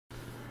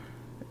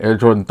Air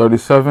Jordan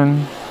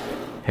 37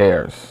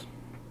 Hares.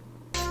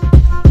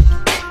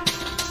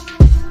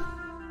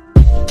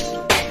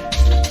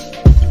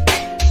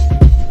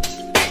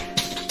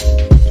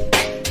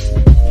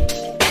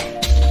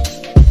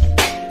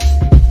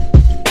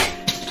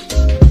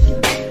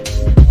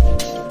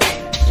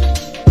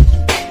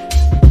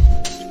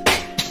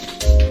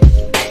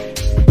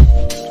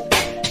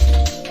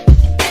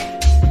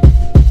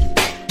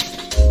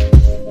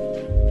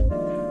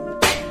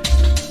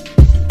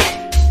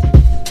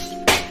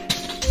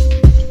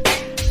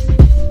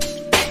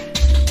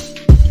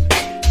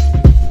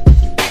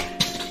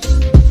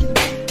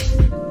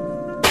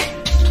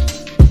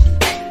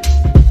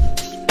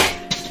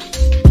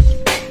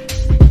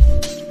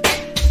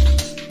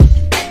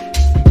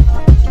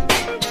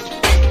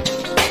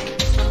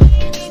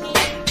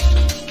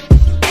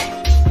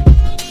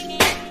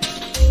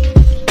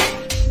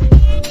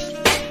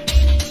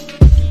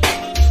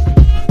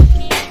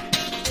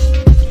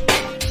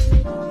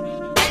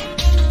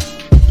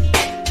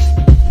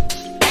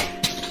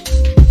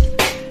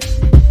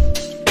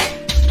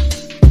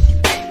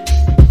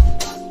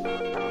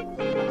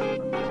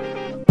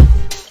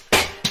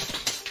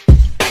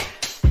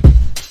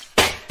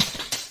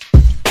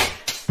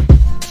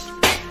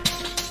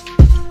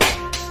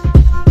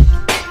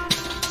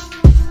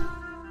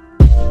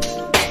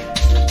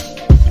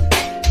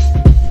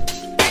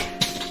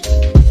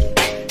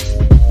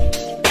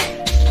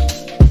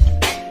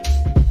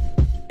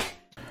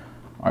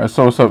 Alright,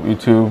 so what's up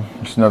YouTube?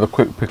 Just another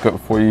quick pickup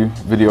for you,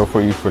 video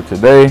for you for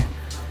today.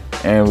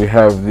 And we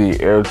have the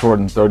Air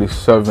Jordan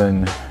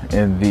 37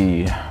 in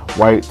the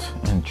white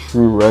and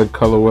true red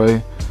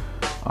colorway,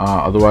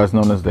 otherwise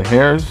known as the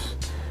Hares.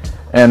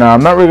 And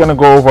I'm not really going to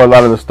go over a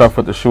lot of the stuff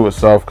with the shoe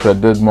itself because I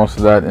did most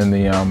of that in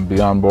the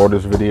Beyond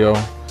Borders video.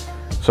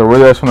 So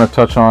really I just want to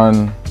touch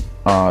on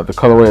the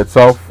colorway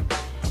itself.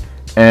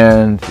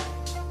 And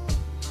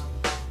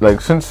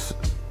like since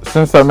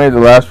I made the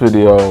last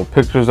video,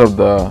 pictures of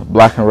the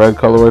black and red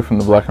colorway from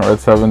the black and red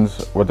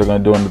 7s, what they're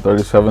going to do in the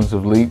 37s,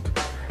 have leaked.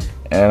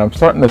 And I'm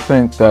starting to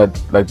think that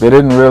like they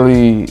didn't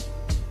really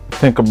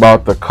think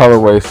about the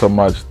colorway so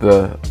much,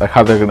 like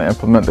how they're going to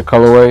implement the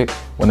colorway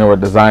when they were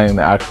designing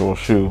the actual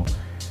shoe.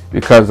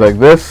 Because like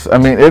this, I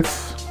mean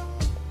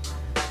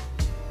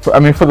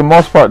for the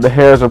most part the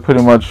Hares are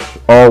pretty much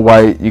all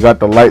white. You got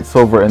the light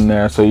silver in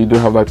there, so you do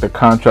have like the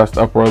contrast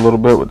upper a little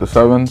bit with the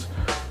 7s.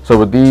 So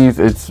with these,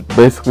 it's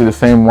basically the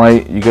same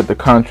white. You get the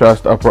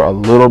contrast upper a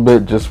little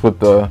bit just with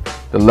the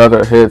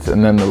leather hits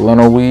and then the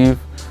lino weave.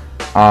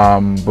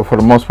 But for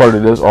the most part,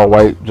 it is all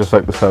white, just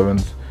like the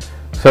 7s.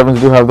 7s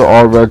do have the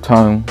all red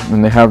tongue,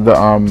 and they have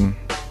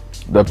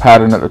the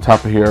pattern at the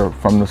top of here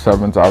from the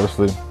 7s,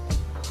 obviously.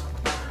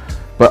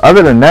 But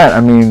other than that, I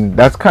mean,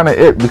 that's kind of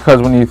it.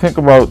 Because when you think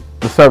about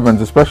the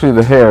 7s, especially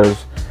the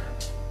Hares,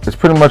 it's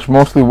pretty much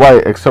mostly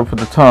white except for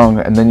the tongue,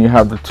 and then you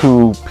have the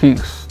two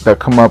peaks that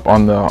come up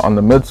on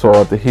the midsole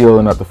at the heel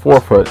and at the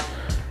forefoot.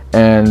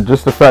 And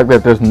just the fact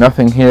that there's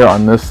nothing here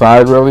on this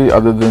side really,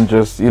 other than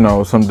just, you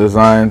know, some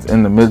designs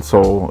in the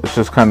midsole. It's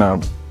just kind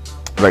of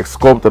like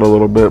sculpted a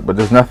little bit, but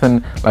there's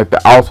nothing, like the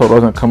outsole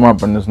doesn't come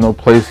up, and there's no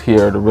place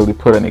here to really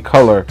put any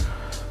color.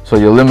 So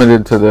you're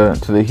limited to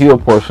the heel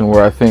portion,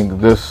 where I think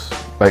this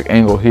like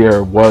angle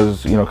here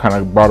was, you know, kind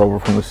of brought over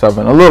from the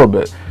 7 a little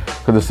bit,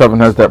 because the 7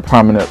 has that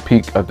prominent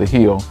peak at the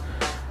heel.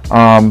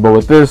 But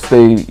with this,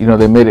 they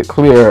made it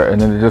clear, and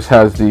then it just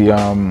has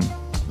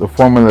the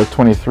Formula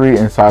 23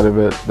 inside of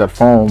it, that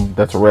foam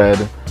that's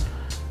red.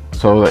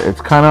 So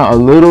it's kind of a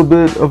little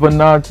bit of a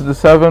nod to the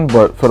 7,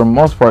 but for the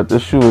most part,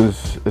 this shoe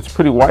it's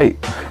pretty white.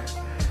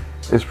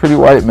 It's pretty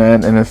white,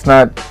 man, and it's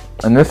not.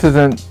 And this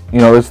isn't, you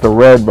know, it's the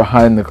red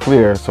behind the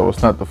clear, so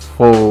it's not the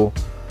full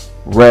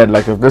red.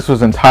 Like if this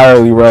was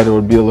entirely red, it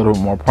would be a little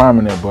bit more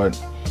prominent. But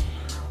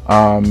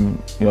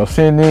you know,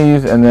 seeing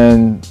these and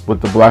then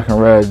with the black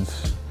and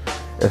reds,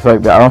 it's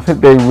like that. I don't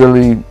think they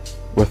really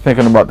were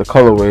thinking about the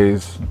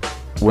colorways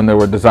when they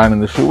were designing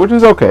the shoe, which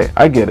is okay.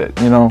 I get it.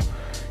 You know,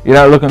 you're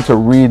not looking to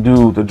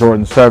redo the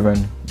Jordan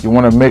 7. You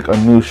want to make a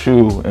new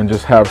shoe and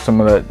just have some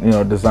of that, you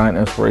know, design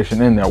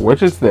inspiration in there,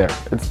 which is there.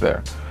 It's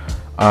there.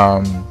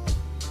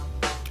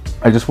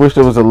 I just wish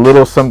there was a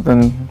little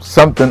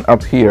something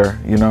up here,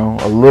 you know,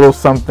 a little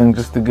something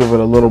just to give it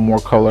a little more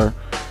color,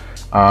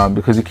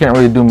 because you can't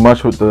really do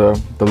much with the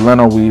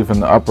lino weave in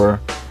the upper.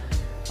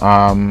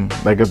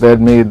 Like if they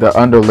had made the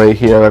underlay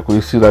here, like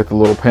we see like the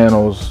little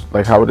panels,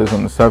 like how it is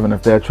on the 7,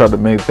 if they had tried to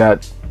make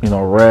that, you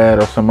know, red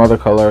or some other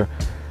color,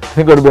 I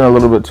think it would have been a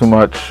little bit too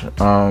much.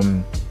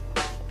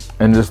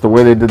 And just the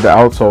way they did the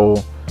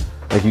outsole,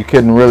 like you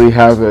couldn't really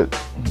have it,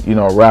 you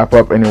know, wrap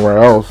up anywhere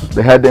else.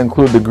 They had to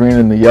include the green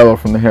and the yellow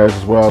from the Hares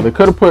as well. They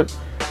could have put,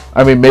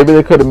 I mean, maybe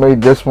they could have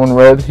made this one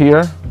red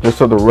here, just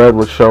so the red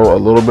would show a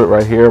little bit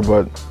right here.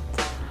 But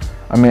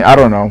I mean, I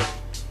don't know.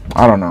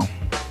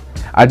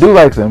 I do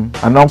like them.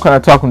 I know I'm kind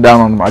of talking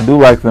down on them. I do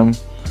like them.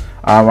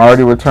 I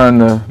already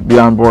returned the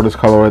Beyond Borders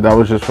colorway. That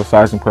was just for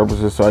sizing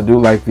purposes, so I do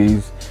like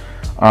these.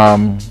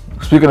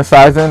 Speaking of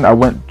sizing, I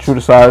went true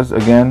to size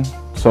again.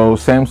 So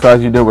same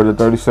size you did with the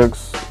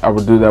 36, I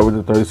would do that with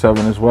the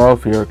 37 as well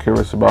if you're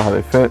curious about how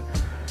they fit.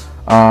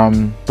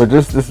 But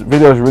just this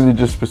video is really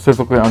just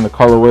specifically on the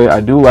colorway. I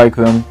do like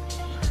them.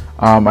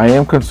 I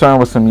am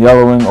concerned with some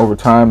yellowing over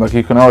time. Like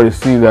you can already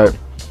see that,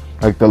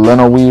 like the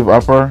lino weave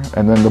upper,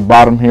 and then the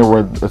bottom here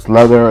where it's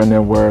leather, and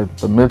then where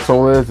the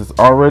midsole is, it's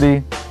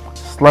already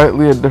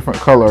slightly a different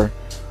color.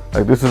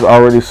 Like this is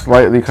already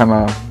slightly kind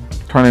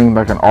of turning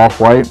like an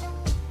off-white.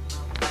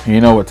 You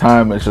know, with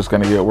time it's just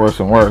going to get worse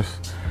and worse.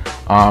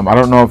 I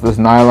don't know if this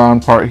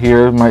nylon part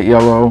here might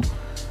yellow.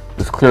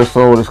 This clear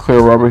sole, this clear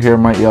rubber here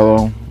might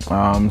yellow.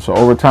 So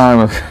over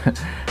time,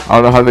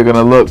 I don't know how they're going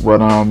to look,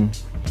 but I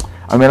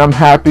mean, I'm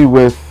happy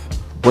with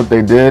what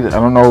they did. I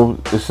don't know,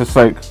 it's just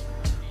like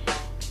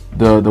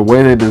the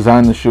way they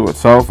designed the shoe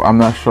itself. I'm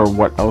not sure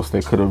what else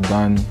they could have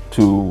done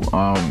to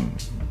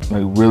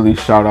like really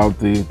shout out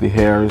the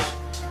Hares.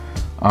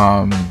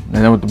 And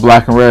then with the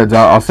black and reds,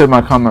 I'll save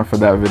my comment for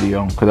that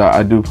video, because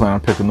I do plan on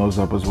picking those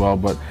up as well.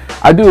 But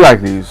I do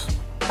like these.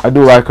 I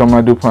do like them.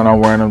 I do plan on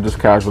wearing them just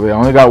casually. I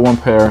only got one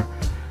pair.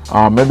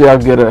 Maybe I'll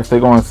get it if they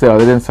go on sale.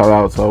 They didn't sell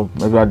out, so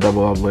maybe I'll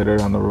double up later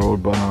down the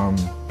road. But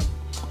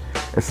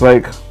it's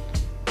like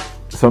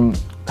some,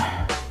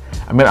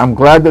 I mean, I'm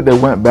glad that they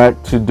went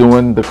back to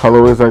doing the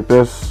colorways like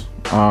this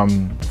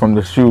from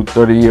the shoe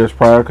 30 years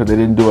prior, because they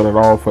didn't do it at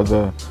all for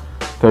the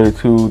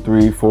 32,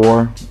 3,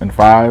 4, and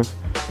 5.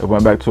 They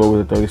went back to it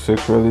with the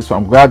 36 really. So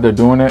I'm glad they're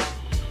doing it.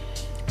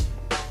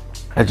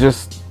 I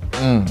just,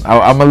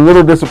 I'm a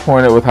little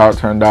disappointed with how it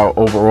turned out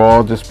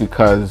overall, just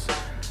because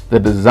the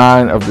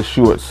design of the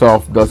shoe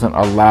itself doesn't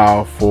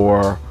allow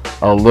for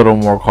a little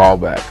more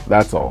callback.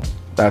 That's all.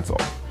 That's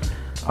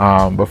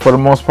all. But for the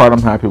most part,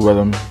 I'm happy with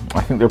them.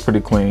 I think they're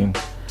pretty clean.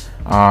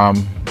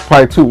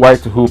 Probably too white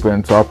to hoop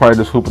in, so I'll probably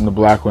just hoop in the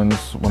black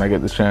ones when I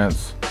get the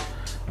chance.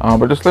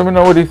 But just let me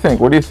know, what do you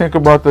think? What do you think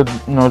about the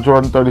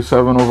Jordan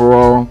 37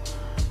 overall?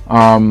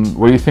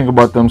 What do you think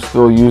about them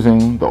still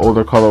using the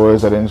older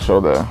colorways? I didn't show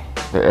the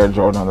Air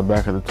Jordan on the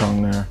back of the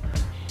tongue there.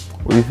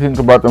 What do you think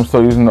about them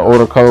still using the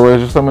older colorways?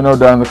 Just let me know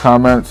down in the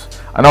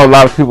comments. I know a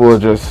lot of people are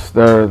just,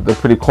 they're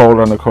pretty cold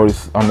on the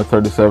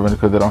 37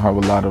 because they don't have a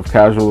lot of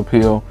casual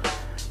appeal.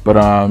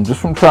 But just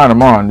from trying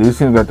them on, these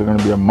seem like they're going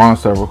to be a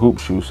monster of a hoop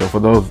shoe. So for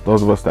those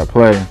of us that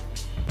play,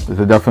 this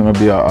is definitely going to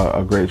be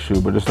a great shoe.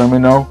 But just let me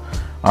know.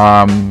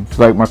 If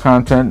you like my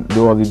content,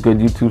 do all the good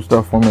YouTube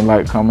stuff for me.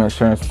 Like, comment,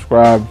 share, and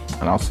subscribe.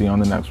 And I'll see you on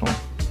the next one.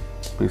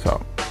 Peace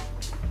out.